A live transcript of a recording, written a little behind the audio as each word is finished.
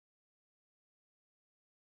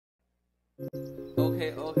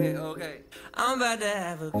Okay. I'm about to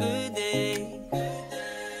have a good day,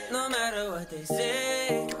 no matter what they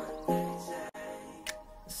say.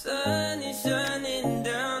 Sun is shining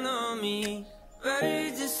down on me,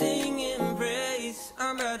 birds are singing praise.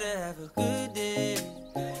 I'm about to have a good day,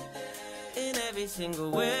 in every single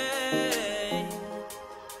way.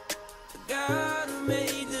 The God who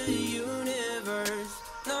made the universe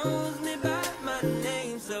knows me by my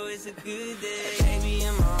name, so it's a good day. Baby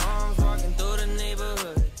in my arms, walking through the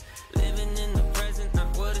neighborhood, living in the present,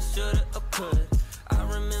 not what I shoulda or could. I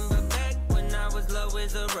remember back when I was low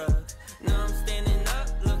as a rug. Now I'm standing up,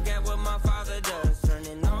 look at what my father does,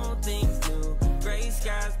 turning all things new, gray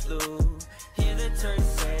skies blue. Hear the church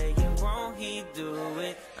saying, won't he do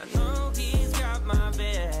it? I know he's got my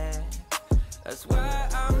back, that's why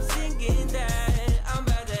I'm singing that. I'm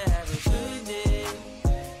about to have a good day,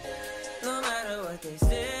 no matter what they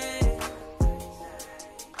say.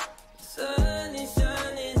 Sun is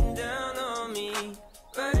shining down on me,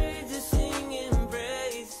 birds are singing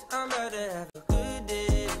praise. I'm about to have a good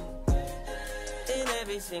day, in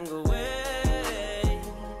every single way.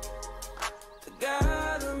 The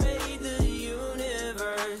God who made the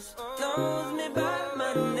universe knows me by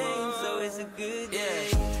my name, so it's a good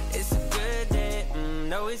day. It's a good day,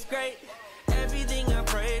 no it's great. Everything I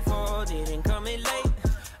prayed for didn't come in late.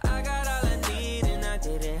 I got all I need and I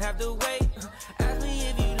didn't have to wait. Ask me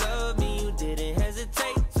if you love me, you didn't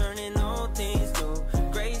hesitate. Turning all things new,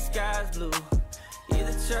 gray skies blue. Hear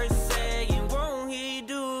the church saying, won't he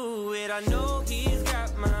do it? I know he's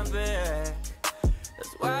got my back,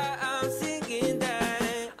 that's why I'm singing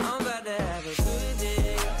that. I'm about to have a good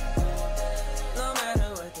day, no matter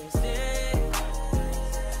what they say.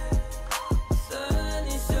 Sun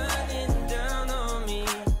is shining down on me,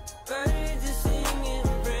 birds are singing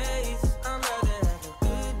praise. I'm about to have a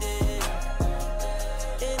good day,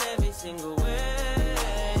 in every single way.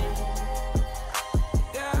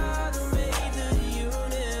 God who made the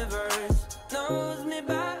universe knows me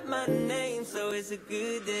by my name, so it's a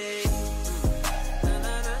good day. Na,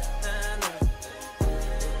 na, na, na, na.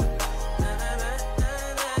 Na, na, na, na,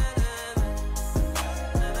 na, na.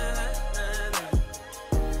 Na, na, na, na, na.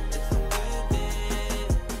 It's a good day.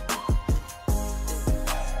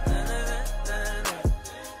 Na, na, na, na, na.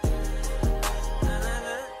 Na, na,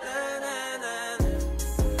 na, na, na, na.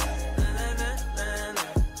 Na, na, na, na, na.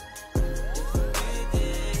 It's a good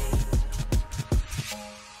day.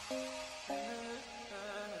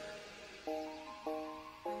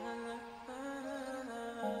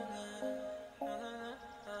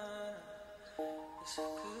 It's a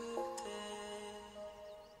good day.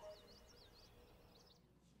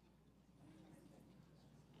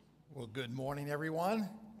 Well, good morning, everyone.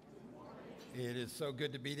 It is so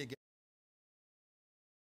good to be together.